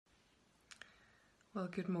Well,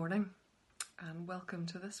 good morning and welcome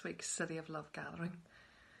to this week's City of Love gathering.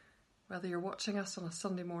 Whether you're watching us on a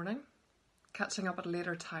Sunday morning, catching up at a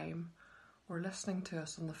later time, or listening to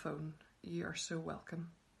us on the phone, you are so welcome.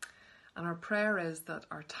 And our prayer is that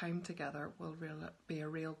our time together will be a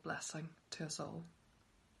real blessing to us all.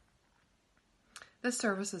 This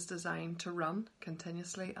service is designed to run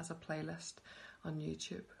continuously as a playlist on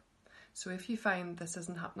YouTube. So if you find this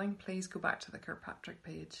isn't happening, please go back to the Kirkpatrick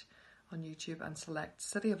page on YouTube and select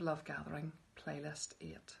City of Love Gathering Playlist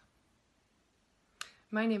 8.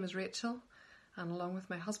 My name is Rachel, and along with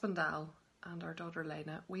my husband Al and our daughter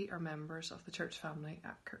Lena, we are members of the church family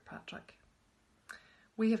at Kirkpatrick.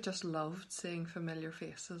 We have just loved seeing familiar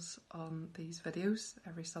faces on these videos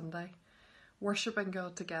every Sunday, worshipping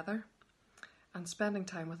God together and spending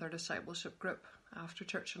time with our discipleship group after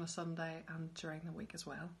church on a Sunday and during the week as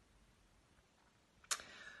well.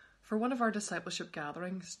 For one of our discipleship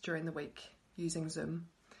gatherings during the week, using Zoom,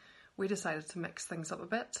 we decided to mix things up a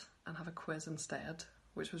bit and have a quiz instead,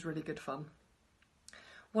 which was really good fun.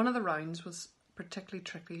 One of the rounds was particularly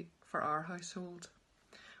tricky for our household.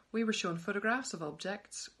 We were shown photographs of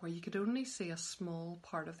objects where you could only see a small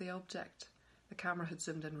part of the object. The camera had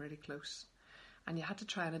zoomed in really close, and you had to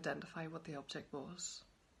try and identify what the object was.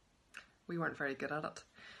 We weren't very good at it.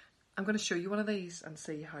 I'm going to show you one of these and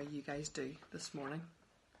see how you guys do this morning.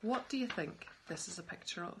 What do you think this is a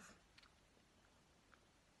picture of?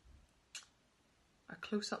 A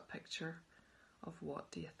close-up picture of what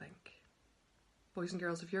do you think? Boys and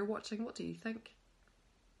girls, if you're watching, what do you think?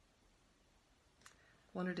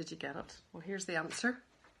 Wonder, did you get it? Well, here's the answer.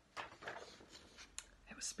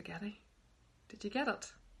 It was spaghetti. Did you get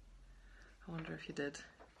it? I wonder if you did.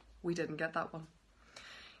 We didn't get that one.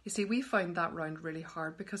 You see, we found that round really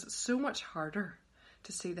hard because it's so much harder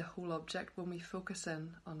to see the whole object when we focus in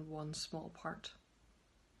on one small part.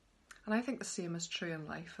 And I think the same is true in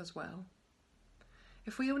life as well.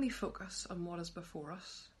 If we only focus on what is before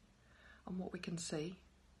us, on what we can see,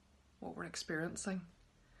 what we're experiencing,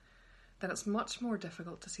 then it's much more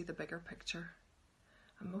difficult to see the bigger picture,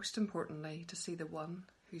 and most importantly, to see the one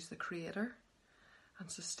who's the creator and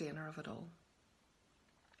sustainer of it all.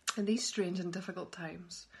 In these strange and difficult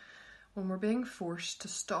times, when we're being forced to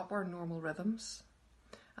stop our normal rhythms,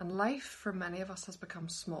 and life for many of us has become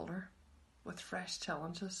smaller with fresh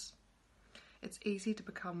challenges, it's easy to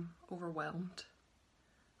become overwhelmed,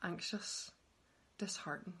 anxious,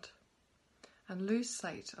 disheartened, and lose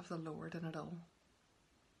sight of the Lord in it all.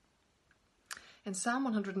 In Psalm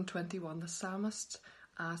 121, the psalmist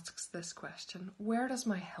asks this question: where does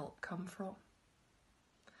my help come from?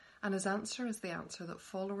 And his answer is the answer that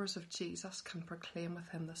followers of Jesus can proclaim with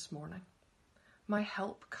him this morning. My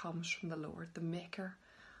help comes from the Lord, the maker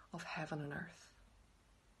of heaven and earth.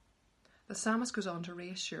 The psalmist goes on to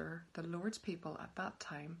reassure the Lord's people at that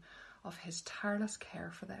time of his tireless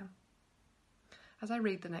care for them. As I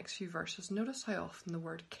read the next few verses, notice how often the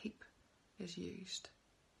word keep is used.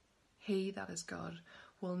 He, that is God,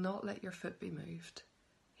 will not let your foot be moved.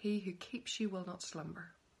 He who keeps you will not slumber.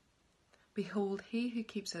 Behold, he who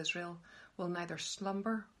keeps Israel will neither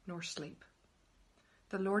slumber nor sleep.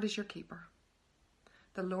 The Lord is your keeper.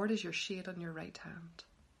 The Lord is your shade on your right hand.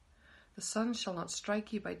 The sun shall not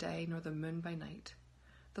strike you by day, nor the moon by night.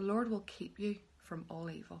 The Lord will keep you from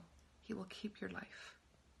all evil. He will keep your life.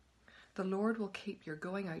 The Lord will keep your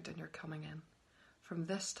going out and your coming in, from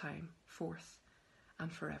this time forth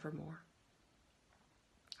and forevermore.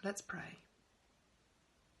 Let's pray.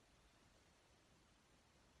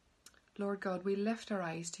 Lord God, we lift our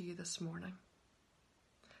eyes to you this morning.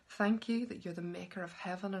 Thank you that you're the maker of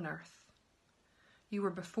heaven and earth. You were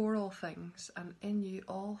before all things, and in you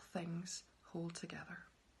all things hold together.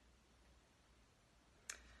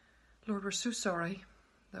 Lord, we're so sorry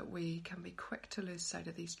that we can be quick to lose sight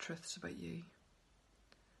of these truths about you.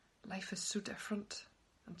 Life is so different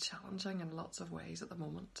and challenging in lots of ways at the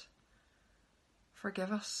moment.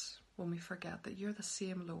 Forgive us when we forget that you're the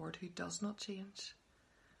same Lord who does not change,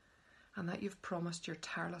 and that you've promised your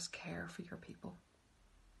tireless care for your people,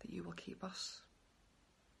 that you will keep us.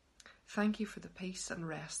 Thank you for the peace and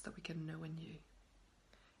rest that we can know in you.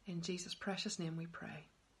 In Jesus' precious name we pray.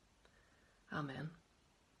 Amen.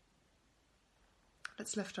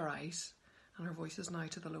 Let's lift our eyes and our voices now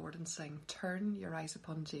to the Lord and sing, Turn Your Eyes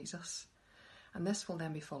Upon Jesus. And this will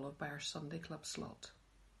then be followed by our Sunday Club slot.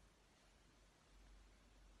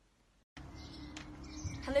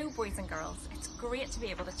 Hello boys and girls, it's great to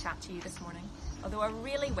be able to chat to you this morning, although I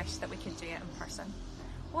really wish that we could do it in person.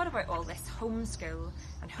 What about all this home school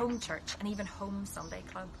and home church and even home Sunday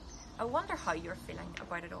club? I wonder how you're feeling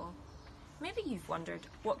about it all. Maybe you've wondered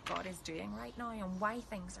what God is doing right now and why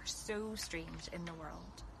things are so strange in the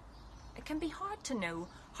world. It can be hard to know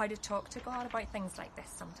how to talk to God about things like this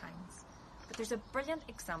sometimes. But there's a brilliant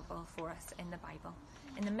example for us in the Bible.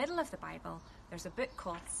 In the middle of the Bible, there's a book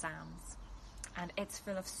called Psalms. And it's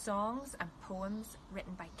full of songs and poems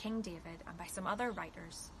written by King David and by some other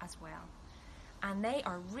writers as well. And they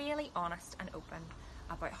are really honest and open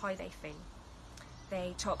about how they feel.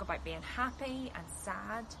 They talk about being happy and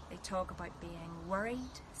sad. They talk about being worried,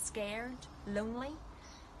 scared, lonely,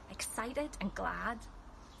 excited and glad.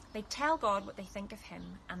 They tell God what they think of him,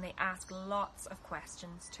 and they ask lots of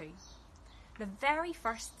questions too. The very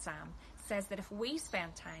first psalm says that if we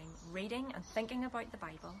spend time reading and thinking about the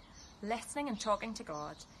Bible, listening and talking to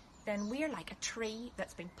God, then we're like a tree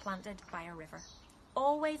that's been planted by a river,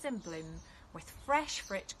 always in bloom, with fresh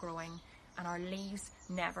fruit growing and our leaves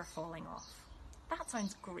never falling off. That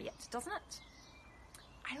sounds great, doesn't it?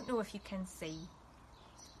 I don't know if you can see,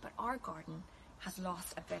 but our garden has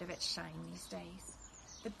lost a bit of its shine these days.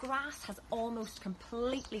 The grass has almost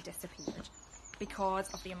completely disappeared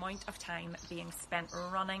because of the amount of time being spent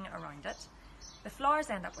running around it. The flowers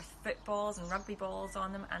end up with footballs and rugby balls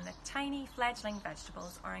on them, and the tiny fledgling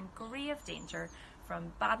vegetables are in grave danger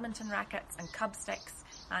from badminton rackets and cub sticks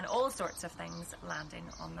and all sorts of things landing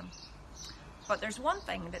on them. But there's one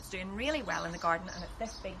thing that's doing really well in the garden, and it's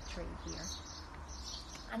this big tree here.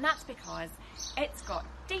 And that's because it's got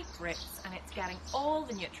deep roots and it's getting all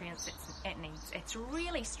the nutrients it needs. It's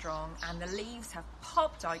really strong and the leaves have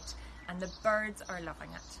popped out and the birds are loving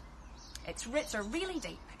it. Its roots are really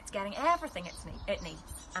deep. It's getting everything it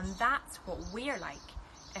needs. And that's what we're like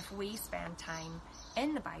if we spend time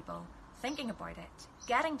in the Bible, thinking about it,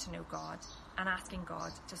 getting to know God and asking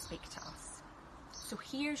God to speak to us. So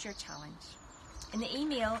here's your challenge. In the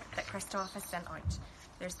email that Christoph has sent out,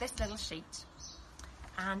 there's this little sheet,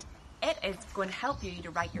 and it is going to help you to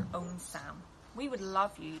write your own psalm. We would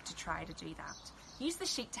love you to try to do that. Use the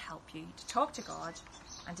sheet to help you, to talk to God,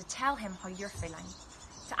 and to tell him how you're feeling,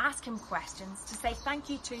 to ask him questions, to say thank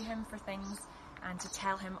you to him for things, and to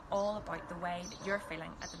tell him all about the way that you're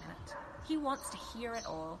feeling at the minute. He wants to hear it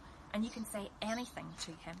all, and you can say anything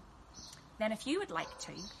to him. Then if you would like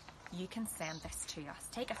to, you can send this to us.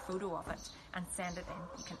 Take a photo of it and send it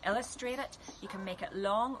in. You can illustrate it, you can make it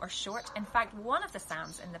long or short. In fact, one of the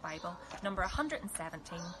Psalms in the Bible, number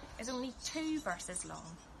 117, is only 2 verses long.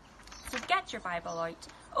 So get your Bible out,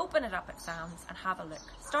 open it up at Psalms and have a look.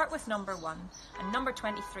 Start with number 1, and number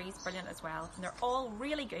 23 is brilliant as well, and they're all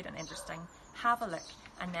really good and interesting. Have a look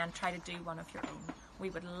and then try to do one of your own. We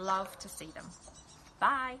would love to see them.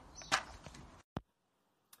 Bye.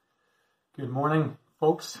 Good morning,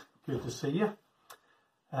 folks. Good to see you.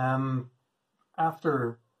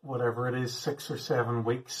 After whatever it is, 6 or 7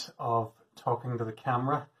 weeks of talking to the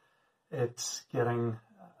camera, it's getting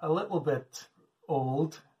a little bit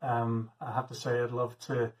old. I have to say I'd love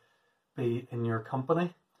to be in your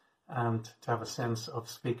company and to have a sense of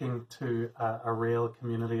speaking to a real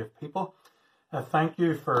community of people. Thank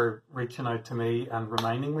you for reaching out to me and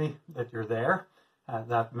reminding me that you're there.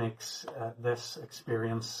 That makes this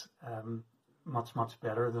experience much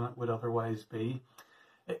better than it would otherwise be.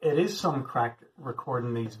 It is some crack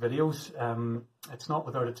recording these videos. It's not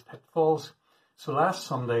without its pitfalls. So last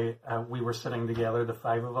Sunday we were sitting together, the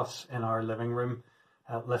 5 of us, in our living room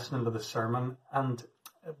listening to the sermon, and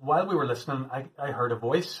while we were listening I heard a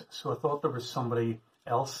voice, so I thought there was somebody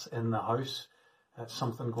else in the house,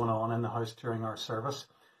 something going on in the house during our service,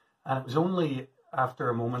 and it was only after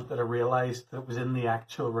a moment that I realised that it was in the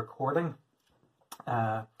actual recording.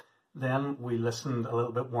 Then we listened a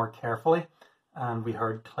little bit more carefully and we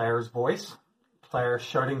heard Claire's voice, Claire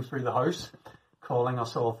shouting through the house, calling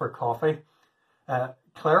us all for coffee.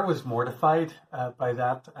 Claire was mortified by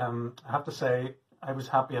that. I have to say I was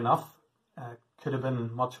happy enough. Could have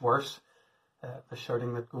been much worse, the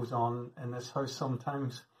shouting that goes on in this house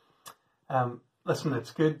sometimes. Listen,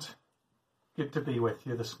 it's good to be with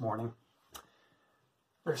you this morning.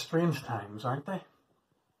 They're strange times, aren't they?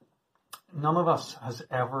 None of us has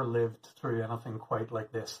ever lived through anything quite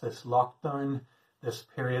like this lockdown, this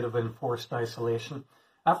period of enforced isolation.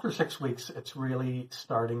 After 6 weeks, it's really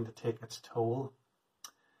starting to take its toll.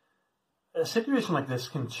 A situation like this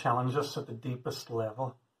can challenge us at the deepest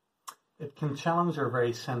level. It can challenge our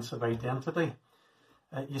very sense of identity.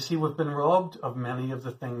 You see, we've been robbed of many of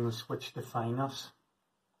the things which define us.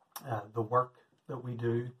 The work that we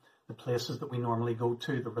do, the places that we normally go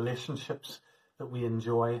to, the relationships that we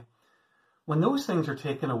enjoy. When those things are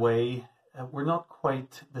taken away, we're not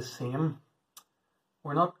quite the same.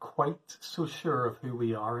 We're not quite so sure of who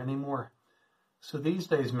we are anymore. So these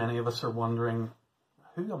days, many of us are wondering,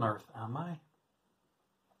 who on earth am I?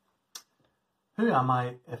 Who am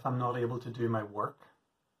I if I'm not able to do my work?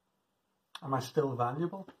 Am I still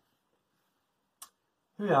valuable?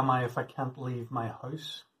 Who am I if I can't leave my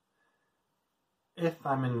house? If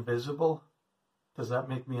I'm invisible, does that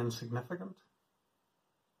make me insignificant?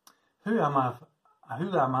 Who am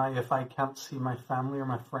I if I can't see my family or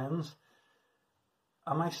my friends?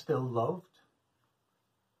 Am I still loved?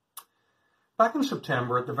 Back in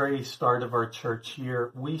September, at the very start of our church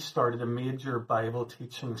year, we started a major Bible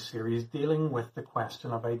teaching series dealing with the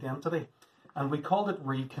question of identity. And we called it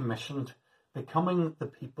Recommissioned, Becoming the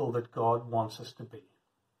People that God Wants Us to Be.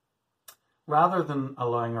 Rather than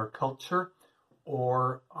allowing our culture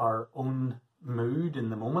or our own mood in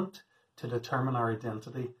the moment to determine our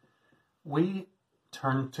identity, we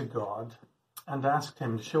turned to God and asked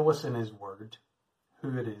him to show us in his word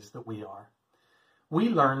who it is that we are. We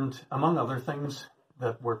learned, among other things,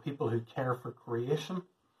 that we're people who care for creation,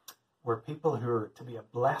 we're people who are to be a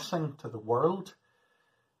blessing to the world,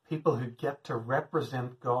 people who get to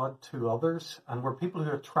represent God to others, and we're people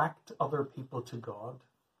who attract other people to God,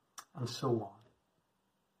 and so on.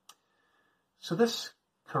 So this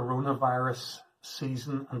coronavirus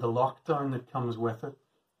season and the lockdown that comes with it,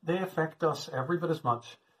 they affect us every bit as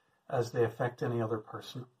much as they affect any other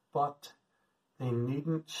person, but they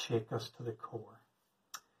needn't shake us to the core.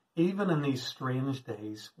 Even in these strange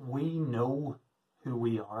days, we know who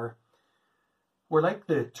we are. We're like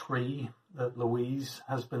the tree that Louise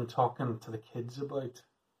has been talking to the kids about.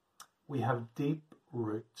 We have deep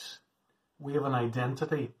roots. We have an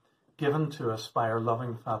identity given to us by our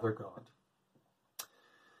loving Father God.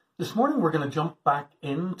 This morning we're going to jump back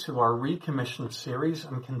into our Recommissioned series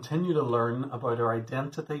and continue to learn about our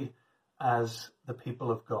identity as the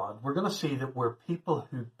people of God. We're going to see that we're people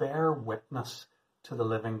who bear witness to the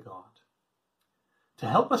living God. To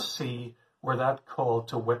help us see where that call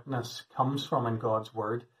to witness comes from in God's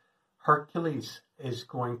word, Hercules is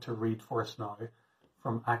going to read for us now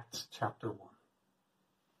from Acts chapter 1.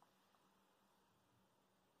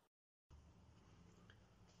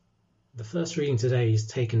 The first reading today is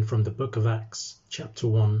taken from the book of Acts chapter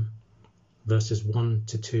 1, verses 1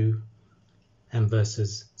 to 2 and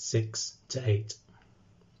verses 6 to 8.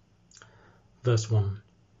 Verse 1.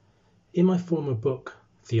 In my former book,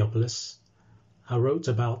 Theophilus, I wrote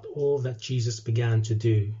about all that Jesus began to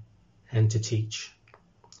do and to teach,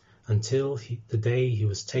 until the day he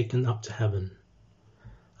was taken up to heaven,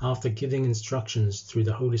 after giving instructions through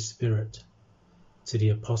the Holy Spirit to the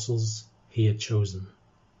apostles he had chosen.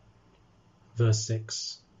 Verse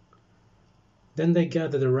 6. Then they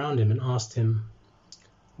gathered around him and asked him,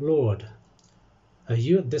 Lord, are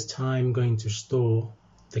you at this time going to restore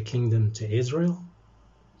the kingdom to Israel?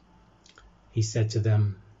 He said to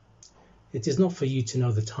them, It is not for you to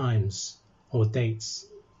know the times or dates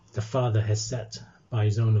the Father has set by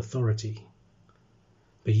his own authority,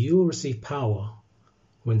 but you will receive power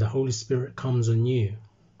when the Holy Spirit comes on you,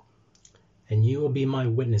 and you will be my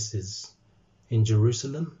witnesses in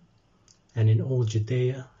Jerusalem and in all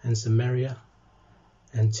Judea and Samaria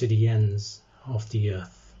and to the ends of the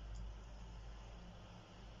earth.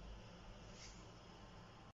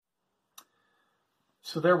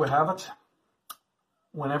 So there we have it.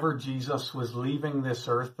 Whenever Jesus was leaving this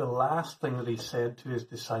earth, the last thing that he said to his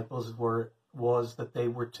disciples was that they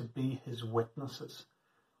were to be his witnesses.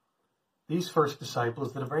 These first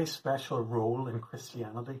disciples did a very special role in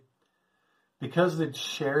Christianity. Because they'd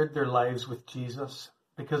shared their lives with Jesus,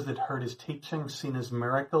 because they'd heard his teaching, seen his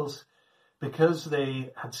miracles, because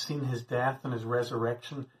they had seen his death and his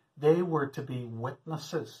resurrection, they were to be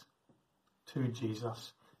witnesses to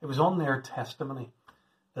Jesus. It was on their testimony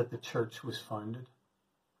that the church was founded.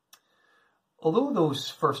 Although those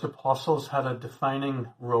first apostles had a defining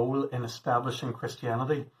role in establishing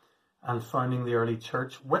Christianity and founding the early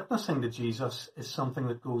church, witnessing to Jesus is something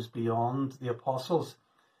that goes beyond the apostles.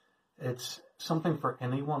 It's something for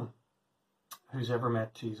anyone who's ever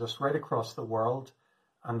met Jesus, right across the world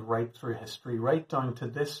and right through history, right down to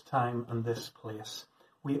this time and this place.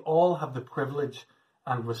 We all have the privilege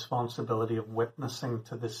and responsibility of witnessing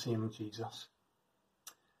to the same Jesus.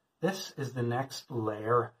 This is the next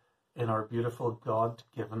layer in our beautiful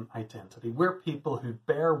God-given identity. We're people who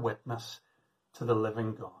bear witness to the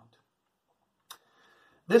living God.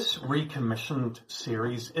 This Recommissioned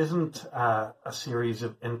series isn't a series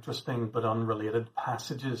of interesting but unrelated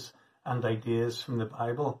passages and ideas from the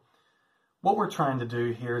Bible. What we're trying to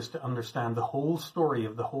do here is to understand the whole story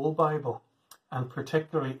of the whole Bible, and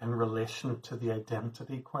particularly in relation to the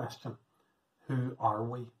identity question. Who are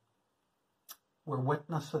we? We're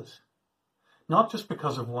witnesses. Not just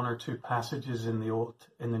because of one or two passages in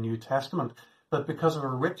the New Testament, but because of a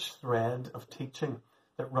rich thread of teaching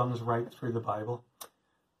that runs right through the Bible.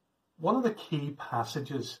 One of the key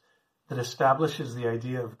passages that establishes the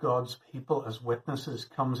idea of God's people as witnesses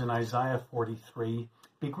comes in Isaiah 43. It'd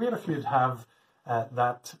be great if you'd have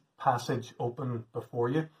that passage open before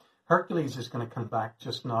you. Hercules is going to come back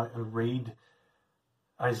just now and read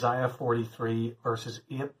Isaiah 43 verses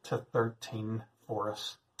 8 to 13 for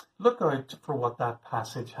us. Look out for what that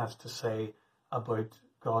passage has to say about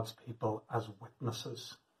God's people as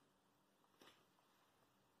witnesses.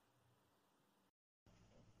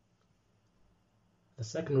 The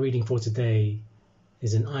second reading for today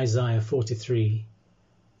is in Isaiah 43,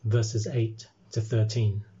 verses 8 to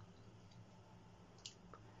 13.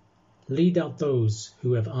 Lead out those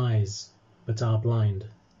who have eyes but are blind,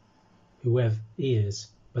 who have ears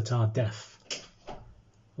but are deaf.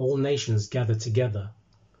 All nations gather together,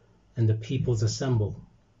 and the peoples assemble.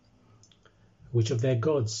 Which of their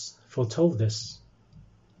gods foretold this,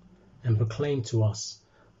 and proclaimed to us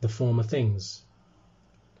the former things?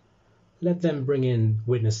 Let them bring in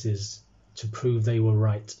witnesses to prove they were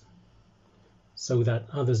right, so that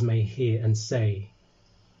others may hear and say,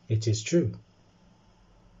 "It is true."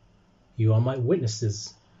 You are my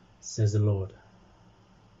witnesses, says the Lord,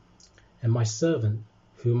 and my servant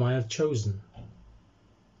whom I have chosen,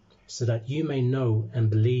 so that you may know and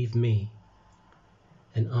believe me,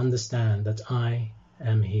 and understand that I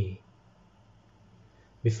am He.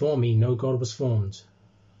 Before me no God was formed,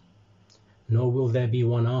 nor will there be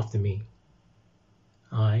one after me.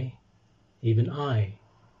 I, even I,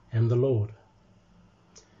 am the Lord,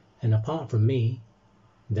 and apart from me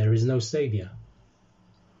there is no Saviour.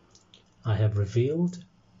 I have revealed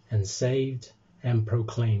and saved and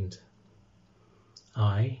proclaimed.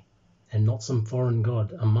 I, and not some foreign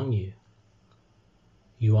god among you.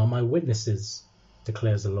 You are my witnesses,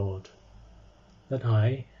 declares the Lord, that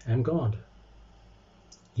I am God.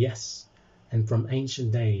 Yes, and from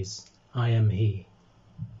ancient days I am He.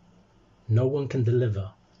 No one can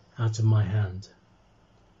deliver out of my hand.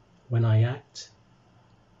 When I act,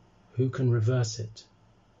 who can reverse it?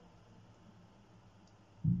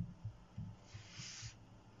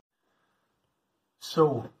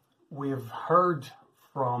 So, we've heard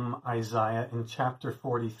from Isaiah in chapter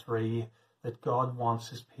 43 that God wants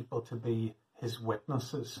his people to be his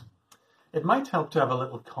witnesses. It might help to have a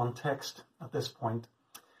little context at this point.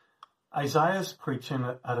 Isaiah's preaching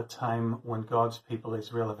at a time when God's people,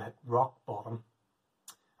 Israel, have hit rock bottom.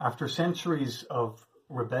 After centuries of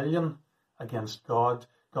rebellion against God,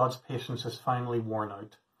 God's patience is finally worn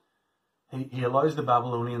out. He allows the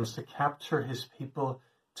Babylonians to capture his people,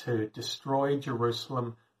 to destroy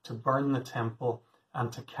Jerusalem, to burn the temple,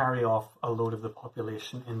 and to carry off a load of the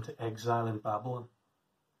population into exile in Babylon.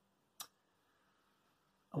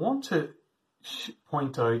 I want to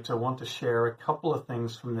share a couple of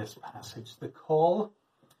things from this passage. The call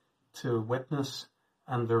to witness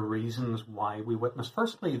and the reasons why we witness.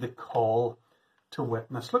 Firstly, the call to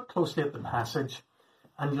witness. Look closely at the passage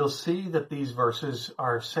and you'll see that these verses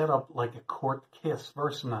are set up like a court case.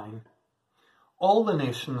 Verse 9. All the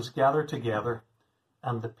nations gather together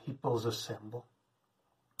and the peoples assemble.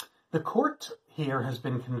 The court here has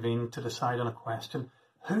been convened to decide on a question.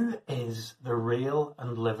 Who is the real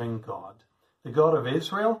and living God? The God of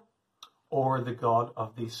Israel or the God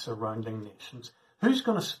of these surrounding nations? Who's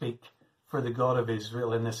going to speak for the God of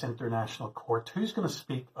Israel in this international court? Who's going to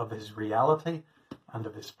speak of his reality and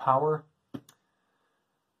of his power?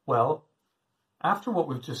 Well, after what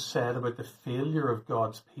we've just said about the failure of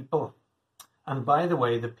God's people, and by the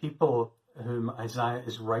way, the people whom Isaiah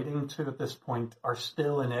is writing to at this point are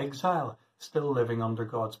still in exile, still living under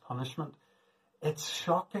God's punishment. It's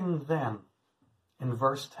shocking then, in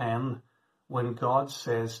verse 10, when God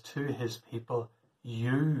says to his people,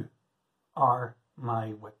 "You are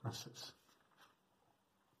my witnesses."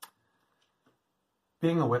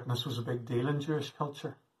 Being a witness was a big deal in Jewish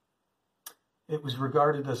culture. It was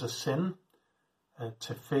regarded as a sin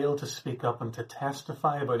to fail to speak up and to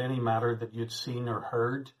testify about any matter that you'd seen or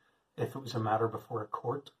heard if it was a matter before a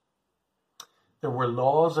court. There were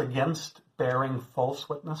laws against bearing false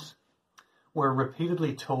witness. We're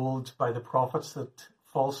repeatedly told by the prophets that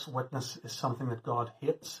false witness is something that God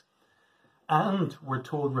hates. And we're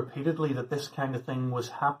told repeatedly that this kind of thing was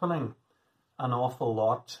happening an awful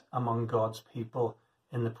lot among God's people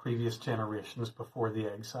in the previous generations before the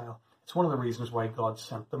exile. It's one of the reasons why God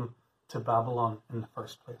sent them to Babylon in the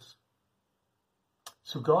first place.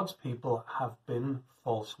 So God's people have been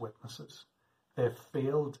false witnesses. They've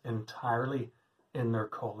failed entirely in their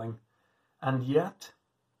calling. And yet,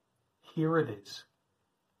 here it is.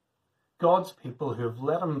 God's people who have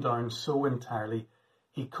let him down so entirely,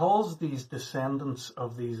 He calls these descendants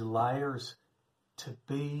of these liars to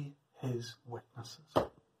be his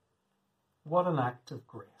witnesses. What an act of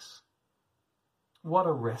grace. What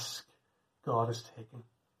a risk God is taking.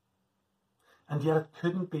 And yet it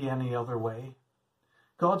couldn't be any other way.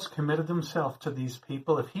 God's committed himself to these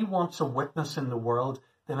people. If he wants a witness in the world,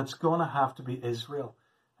 then it's going to have to be Israel.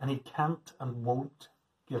 And he can't and won't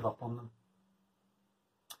give up on them.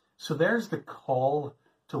 So there's the call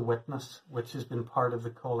to witness, which has been part of the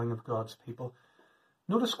calling of God's people.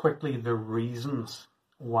 Notice quickly the reasons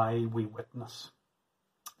why we witness.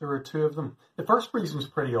 There are two of them. The first reason is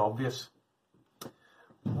pretty obvious.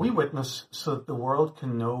 We witness so that the world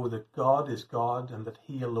can know that God is God and that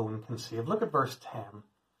he alone can save. Look at verse 10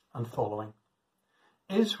 and following.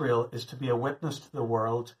 Israel is to be a witness to the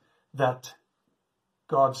world that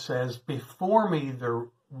God says, before me there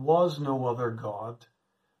was no other God,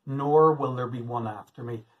 nor will there be one after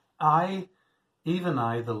me. I, even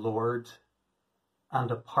I, the Lord,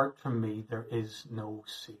 and apart from me there is no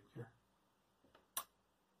Saviour.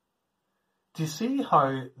 Do you see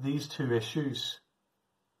how these two issues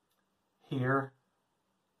here,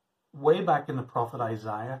 way back in the prophet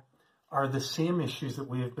Isaiah, are the same issues that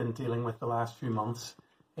we have been dealing with the last few months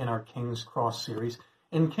in our King's Cross series?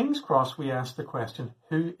 In King's Cross, we asked the question,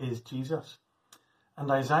 who is Jesus?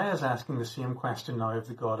 And Isaiah is asking the same question now of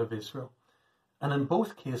the God of Israel. And in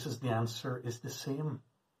both cases, the answer is the same.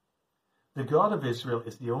 The God of Israel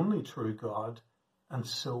is the only true God, and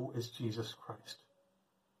so is Jesus Christ.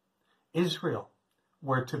 Israel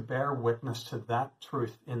were to bear witness to that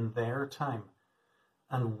truth in their time,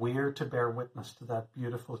 and we're to bear witness to that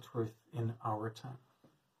beautiful truth in our time.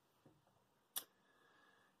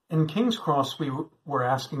 In King's Cross, we were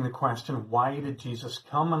asking the question, why did Jesus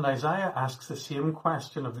come? And Isaiah asks the same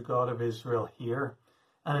question of the God of Israel here.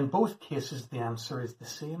 And in both cases, the answer is the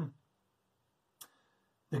same.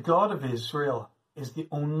 The God of Israel is the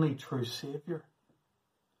only true Saviour,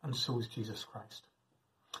 and so is Jesus Christ.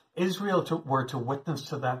 Israel were to witness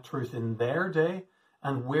to that truth in their day,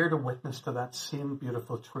 and we're to witness to that same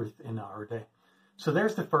beautiful truth in our day. So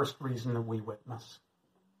there's the first reason that we witness.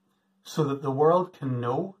 So that the world can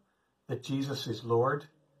know that Jesus is Lord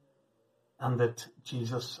and that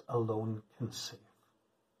Jesus alone can save.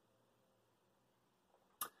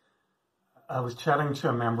 I was chatting to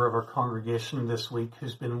a member of our congregation this week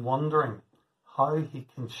who's been wondering how he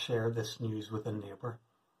can share this news with a neighbour.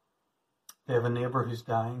 They have a neighbour who's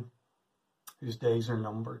dying, whose days are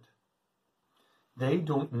numbered. They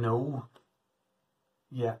don't know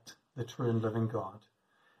yet the true and living God,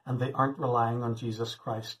 and they aren't relying on Jesus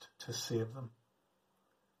Christ to save them.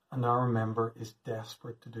 And our member is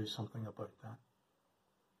desperate to do something about that.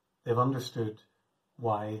 They've understood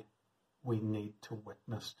why we need to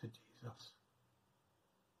witness to Jesus.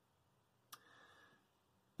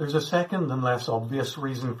 There's a second and less obvious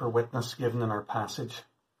reason for witness given in our passage.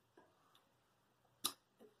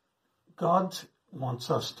 God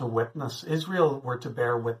wants us to witness. Israel were to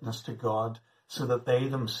bear witness to God so that they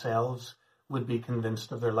themselves would be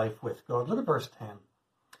convinced of their life with God. Look at verse 10.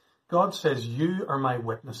 God says, you are my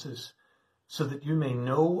witnesses, so that you may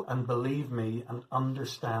know and believe me and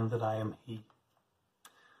understand that I am he.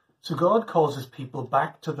 So God calls his people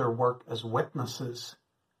back to their work as witnesses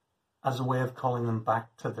as a way of calling them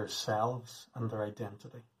back to themselves and their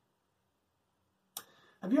identity.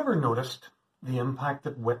 Have you ever noticed the impact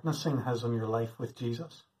that witnessing has on your life with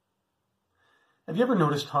Jesus? Have you ever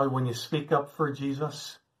noticed how when you speak up for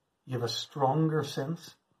Jesus, you have a stronger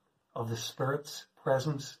sense of the Spirit's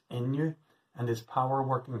presence in you and his power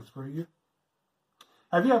working through you?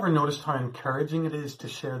 Have you ever noticed how encouraging it is to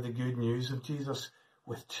share the good news of Jesus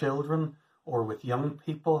with children or with young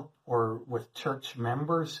people or with church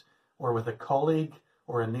members or with a colleague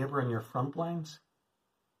or a neighbour in your front lines?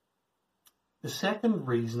 The second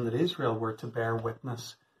reason that Israel were to bear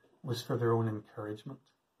witness was for their own encouragement.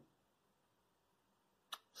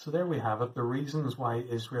 So there we have it, the reasons why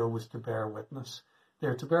Israel was to bear witness.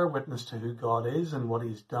 They're to bear witness to who God is and what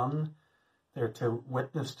he's done. They're to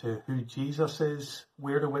witness to who Jesus is.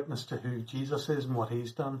 We're to witness to who Jesus is and what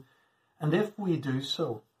he's done. And if we do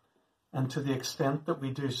so, and to the extent that we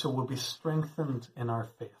do so, we'll be strengthened in our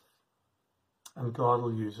faith. And God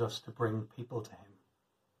will use us to bring people to him.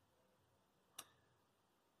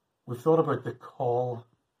 We've thought about the call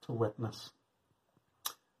to witness.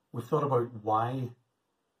 We've thought about why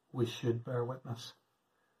we should bear witness.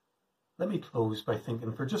 Let me close by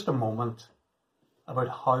thinking for just a moment about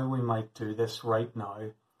how we might do this right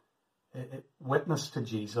now. Witness to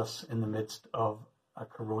Jesus in the midst of a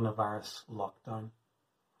coronavirus lockdown.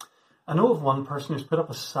 I know of one person who's put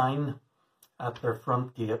up a sign at their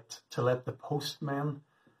front gate to let the postman,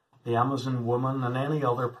 the Amazon woman, and any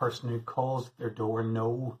other person who calls at their door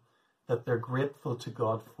know that they're grateful to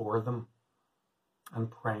God for them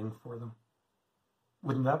and praying for them.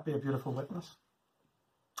 Wouldn't that be a beautiful witness?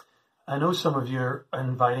 I know some of you are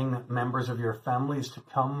inviting members of your families to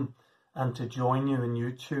come and to join you in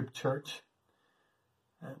YouTube Church.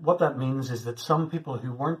 What that means is that some people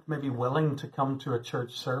who weren't maybe willing to come to a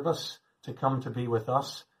church service, to come to be with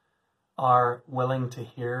us, are willing to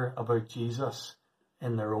hear about Jesus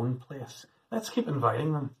in their own place. Let's keep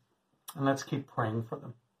inviting them and let's keep praying for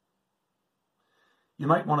them. You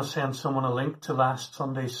might want to send someone a link to last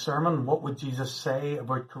Sunday's sermon. What would Jesus say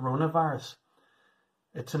about coronavirus?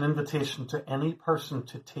 It's an invitation to any person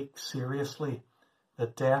to take seriously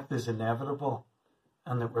that death is inevitable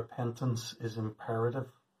and that repentance is imperative.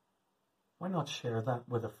 Why not share that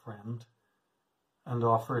with a friend and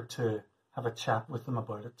offer to have a chat with them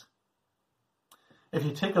about it? If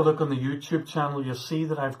you take a look on the YouTube channel, you'll see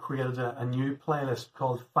that I've created a new playlist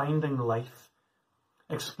called Finding Life,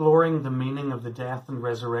 exploring the meaning of the death and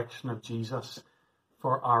resurrection of Jesus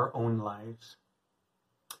for our own lives.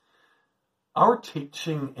 Our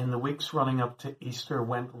teaching in the weeks running up to Easter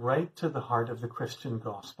went right to the heart of the Christian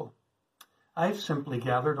gospel. I've simply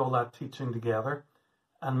gathered all that teaching together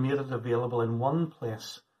and made it available in one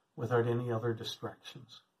place without any other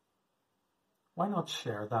distractions. Why not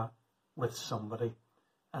share that with somebody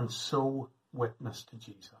and so witness to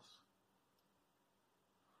Jesus?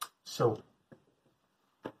 So,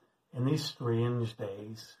 in these strange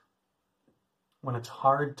days, when it's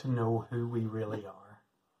hard to know who we really are,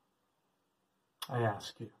 I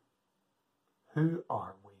ask you, who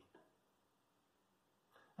are we?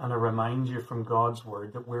 And I remind you from God's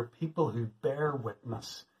word that we're people who bear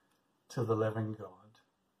witness to the living God.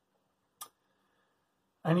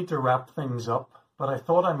 I need to wrap things up, but I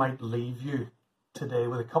thought I might leave you today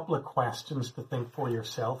with a couple of questions to think for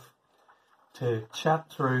yourself, to chat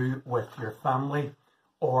through with your family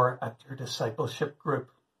or at your discipleship group.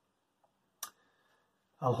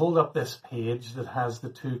 I'll hold up this page that has the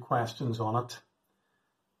two questions on it.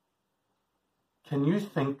 Can you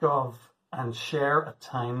think of and share a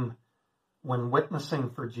time when witnessing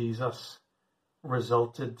for Jesus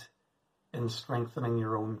resulted in strengthening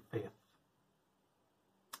your own faith?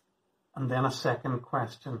 And then a second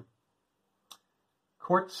question.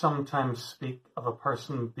 Courts sometimes speak of a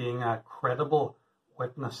person being a credible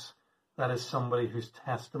witness, that is somebody whose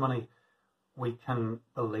testimony we can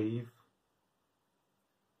believe.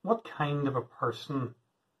 What kind of a person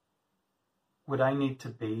would I need to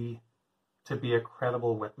be a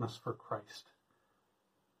credible witness for Christ?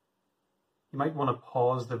 You might want to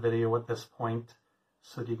pause the video at this point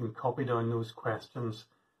so that you can copy down those questions,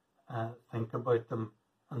 think about them,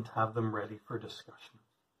 and have them ready for discussion.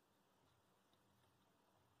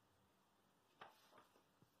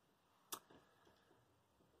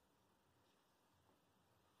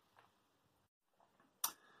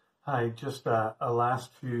 Hi, just a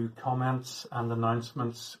last few comments and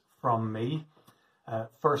announcements from me.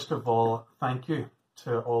 First of all, thank you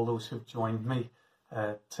to all those who've joined me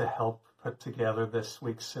to help put together this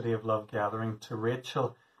week's City of Love gathering, to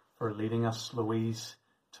Rachel for leading us, Louise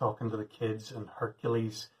talking to the kids, and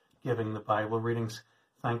Hercules giving the Bible readings.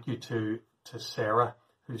 Thank you to Sarah,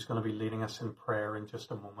 who's going to be leading us in prayer in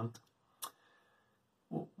just a moment.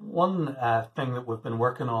 One thing that we've been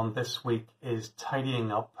working on this week is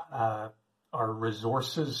tidying up our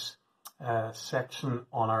resources section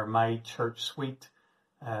on our My Church Suite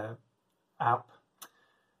app.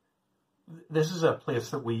 This is a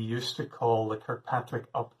place that we used to call the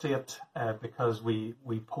Kirkpatrick Update because we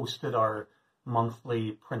posted our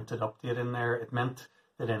monthly printed update in there. It meant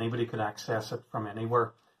that anybody could access it from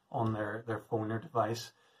anywhere on their phone or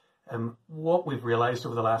device. What we've realized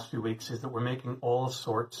over the last few weeks is that we're making all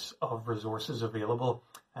sorts of resources available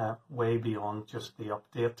way beyond just the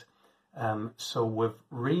update. So we've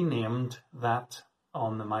renamed that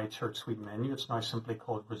on the My Church Suite menu. It's now simply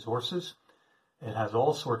called Resources. It has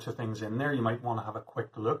all sorts of things in there. You might want to have a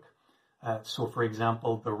quick look. So, for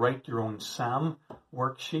example, the Write Your Own Psalm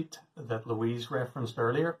worksheet that Louise referenced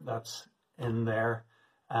earlier, that's in there.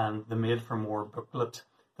 And the Made for More booklet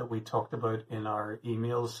that we talked about in our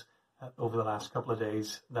emails over the last couple of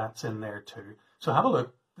days, that's in there too. So have a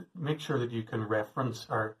look. Make sure that you can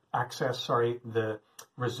access the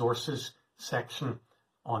resources section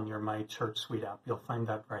on your My Church Suite app. You'll find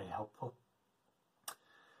that very helpful.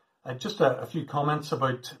 Just a few comments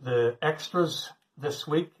about the extras this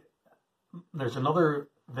week. There's another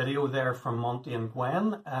video there from Monty and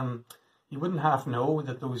Gwen. You wouldn't half know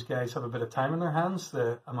that those guys have a bit of time in their hands,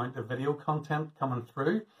 the amount of video content coming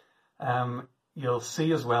through. You'll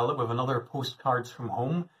see as well that we have another postcards from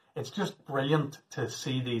home. It's just brilliant to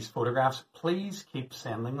see these photographs. Please keep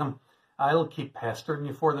sending them. I'll keep pestering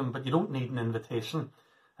you for them, but you don't need an invitation.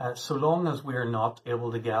 So long as we're not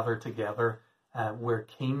able to gather together, we're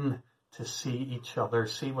keen to see each other,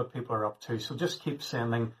 see what people are up to. So just keep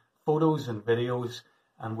sending photos and videos,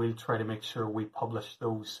 and we'll try to make sure we publish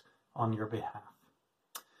those on your behalf.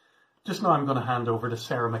 Just now I'm going to hand over to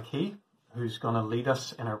Sarah McKee, who's going to lead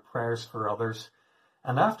us in our prayers for others.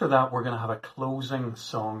 And after that, we're going to have a closing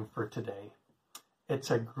song for today. It's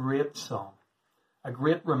a great song, a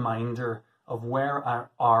great reminder of where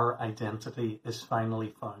our identity is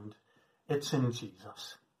finally found. It's in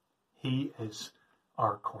Jesus. He is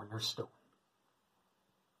our cornerstone.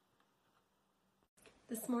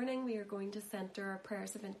 This morning we are going to centre our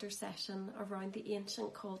prayers of intercession around the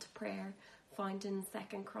ancient call to prayer found in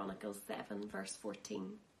 2 Chronicles 7 verse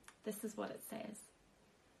 14. This is what it says.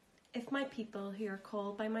 If my people who are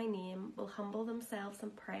called by my name will humble themselves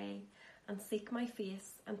and pray and seek my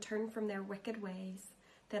face and turn from their wicked ways,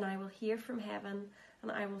 then I will hear from heaven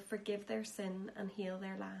and I will forgive their sin and heal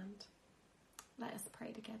their land. Let us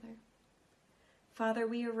pray together. Father,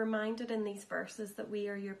 we are reminded in these verses that we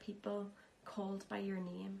are your people called by your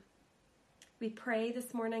name. We pray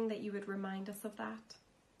this morning that you would remind us of that.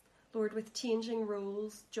 Lord, with changing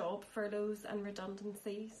roles, job furloughs and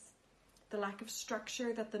redundancies, the lack of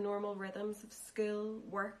structure that the normal rhythms of school,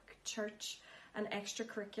 work, church and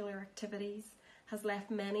extracurricular activities has left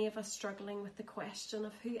many of us struggling with the question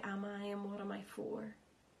of who am I and what am I for?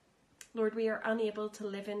 Lord, we are unable to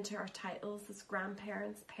live into our titles as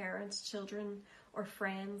grandparents, parents, children or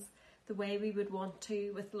friends the way we would want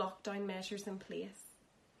to with lockdown measures in place.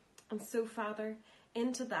 And so, Father,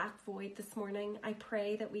 into that void this morning, I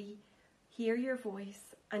pray that we hear your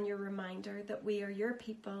voice and your reminder that we are your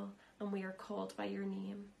people and we are called by your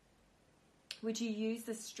name. Would you use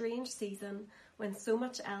this strange season when so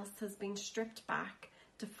much else has been stripped back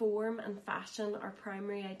to form and fashion our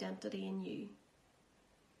primary identity in you?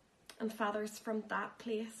 And Father, it's from that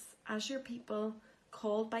place, as your people,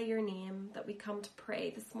 called by your name, that we come to pray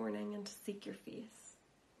this morning and to seek your face.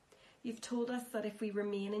 You've told us that if we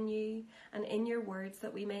remain in you and in your words,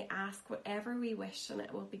 that we may ask whatever we wish and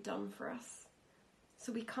it will be done for us.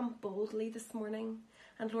 So we come boldly this morning,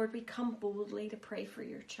 and Lord, we come boldly to pray for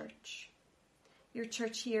your church. Your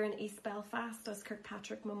church here in East Belfast as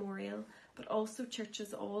Kirkpatrick Memorial, but also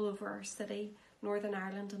churches all over our city, Northern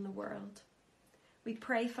Ireland and the world. We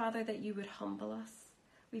pray, Father, that you would humble us.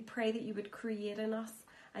 We pray that you would create in us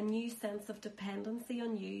a new sense of dependency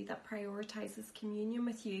on you that prioritises communion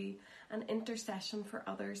with you and intercession for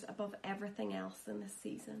others above everything else in this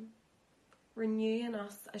season. Renew in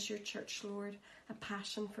us as your church, Lord, a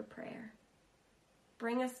passion for prayer.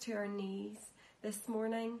 Bring us to our knees this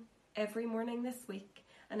morning, every morning this week,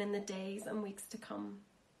 and in the days and weeks to come.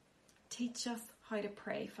 Teach us how to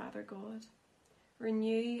pray, Father God.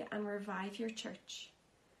 Renew and revive your church.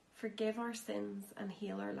 Forgive our sins and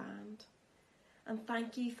heal our land. And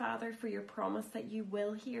thank you, Father, for your promise that you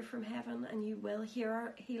will hear from heaven and you will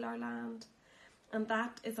heal our land. And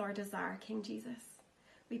that is our desire, King Jesus.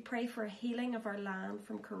 We pray for a healing of our land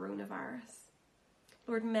from coronavirus.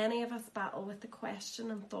 Lord, many of us battle with the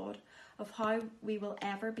question and thought of how we will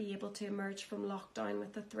ever be able to emerge from lockdown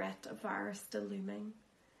with the threat of virus still looming.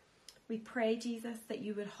 We pray, Jesus, that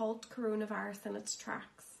you would halt coronavirus in its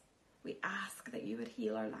tracks. We ask that you would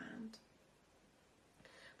heal our land.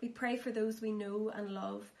 We pray for those we know and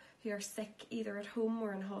love who are sick either at home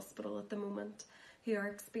or in hospital at the moment, who are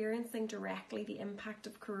experiencing directly the impact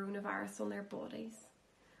of coronavirus on their bodies.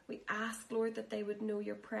 We ask, Lord, that they would know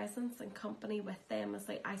your presence and company with them as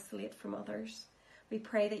they isolate from others. We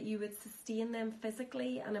pray that you would sustain them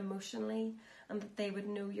physically and emotionally and that they would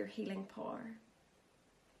know your healing power.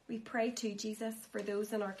 We pray too, Jesus, for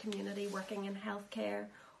those in our community working in healthcare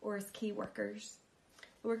or as key workers.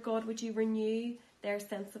 Lord God, would you renew their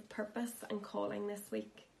sense of purpose and calling this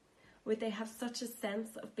week? Would they have such a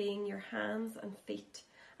sense of being your hands and feet?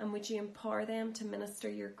 And would you empower them to minister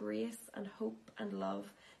your grace and hope and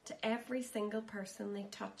love to every single person they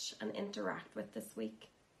touch and interact with this week?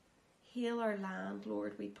 Heal our land,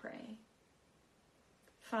 Lord, we pray.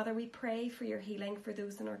 Father, we pray for your healing for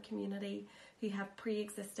those in our community who have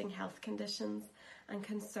pre-existing health conditions and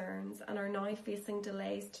concerns and are now facing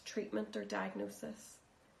delays to treatment or diagnosis.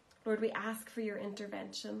 Lord, we ask for your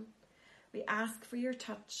intervention. We ask for your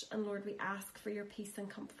touch, and Lord, we ask for your peace and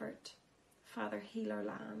comfort. Father, heal our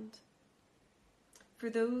land. For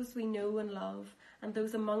those we know and love, and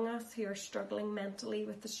those among us who are struggling mentally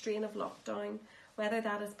with the strain of lockdown, whether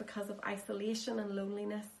that is because of isolation and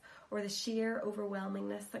loneliness, or the sheer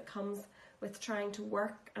overwhelmingness that comes with trying to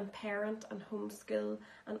work and parent and homeschool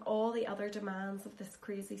and all the other demands of this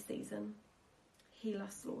crazy season. Heal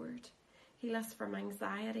us, Lord. Heal us from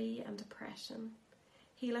anxiety and depression.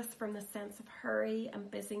 Heal us from the sense of hurry and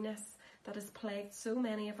busyness that has plagued so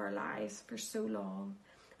many of our lives for so long.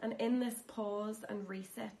 And in this pause and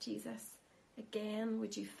reset, Jesus, again,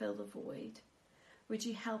 would you fill the void? Would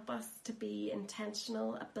you help us to be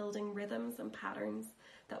intentional at building rhythms and patterns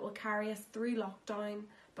that will carry us through lockdown,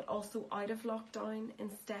 but also out of lockdown in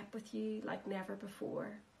step with you like never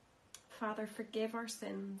before? Father, forgive our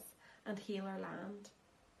sins and heal our land.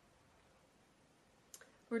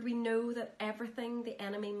 Lord, we know that everything the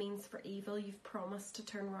enemy means for evil, you've promised to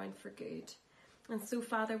turn around for good. And so,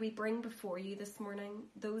 Father, we bring before you this morning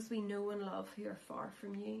those we know and love who are far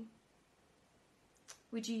from you.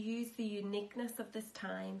 Would you use the uniqueness of this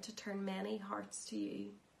time to turn many hearts to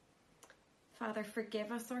you? Father,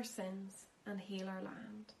 forgive us our sins and heal our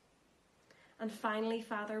land. And finally,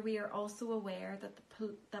 Father, we are also aware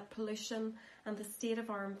that pollution and the state of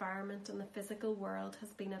our environment and the physical world has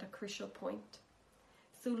been at a crucial point.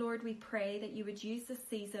 So, Lord, we pray that you would use this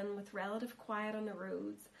season with relative quiet on the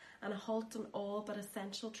roads and a halt on all but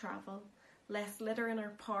essential travel, less litter in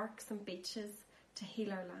our parks and beaches, to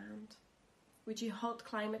heal our land. Would you halt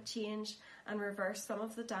climate change and reverse some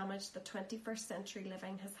of the damage that 21st century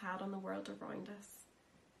living has had on the world around us?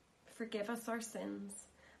 Forgive us our sins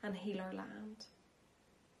and heal our land.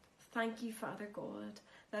 Thank you, Father God,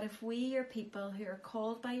 that if we, your people who are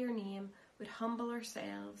called by your name, would humble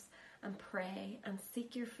ourselves and pray and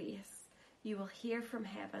seek your face, you will hear from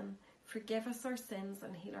heaven, forgive us our sins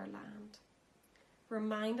and heal our land.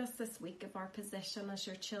 Remind us this week of our position as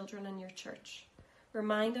your children in your church.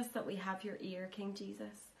 Remind us that we have your ear, King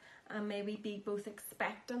Jesus, and may we be both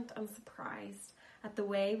expectant and surprised at the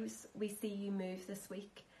way we see you move this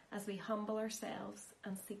week as we humble ourselves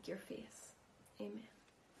and seek your face. Amen.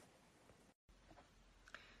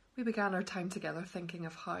 We began our time together thinking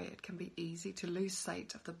of how it can be easy to lose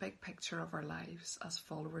sight of the big picture of our lives as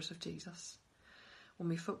followers of Jesus when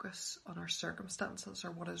we focus on our circumstances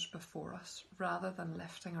or what is before us rather than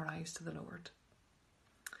lifting our eyes to the Lord.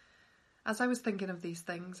 As I was thinking of these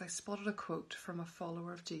things, I spotted a quote from a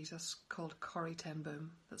follower of Jesus called Corrie ten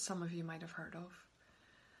Boom that some of you might have heard of.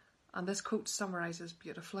 And this quote summarises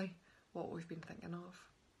beautifully what we've been thinking of.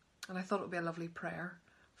 And I thought it would be a lovely prayer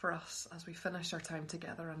for us as we finish our time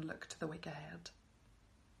together and look to the week ahead.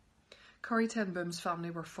 Corrie ten Boom's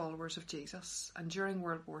family were followers of Jesus, and during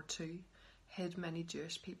World War II hid many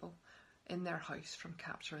Jewish people in their house from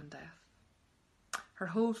capture and death. Her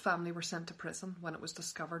whole family were sent to prison when it was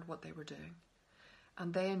discovered what they were doing,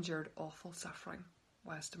 and they endured awful suffering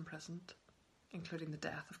whilst imprisoned, including the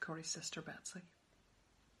death of Corrie's sister Betsy.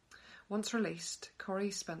 Once released, Corrie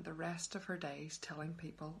spent the rest of her days telling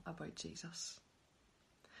people about Jesus.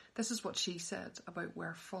 This is what she said about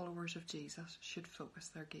where followers of Jesus should focus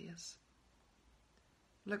their gaze.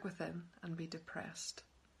 Look within and be depressed.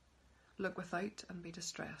 Look without and be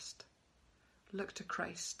distressed. Look to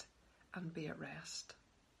Christ and be at rest.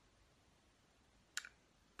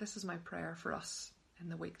 This is my prayer for us in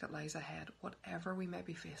the week that lies ahead, whatever we may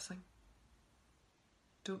be facing.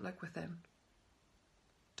 Don't look within.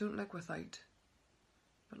 Don't look without,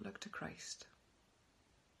 but look to Christ.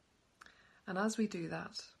 And as we do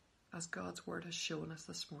that, as God's word has shown us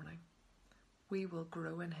this morning, we will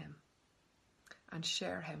grow in him and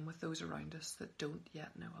share him with those around us that don't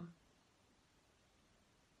yet know him.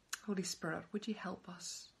 Holy Spirit, would you help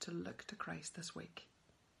us to look to Christ this week?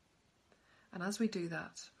 And as we do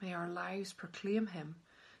that, may our lives proclaim him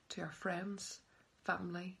to our friends,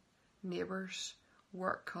 family, neighbours,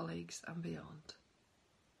 work colleagues and beyond.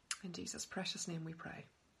 In Jesus' precious name we pray.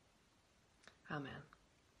 Amen.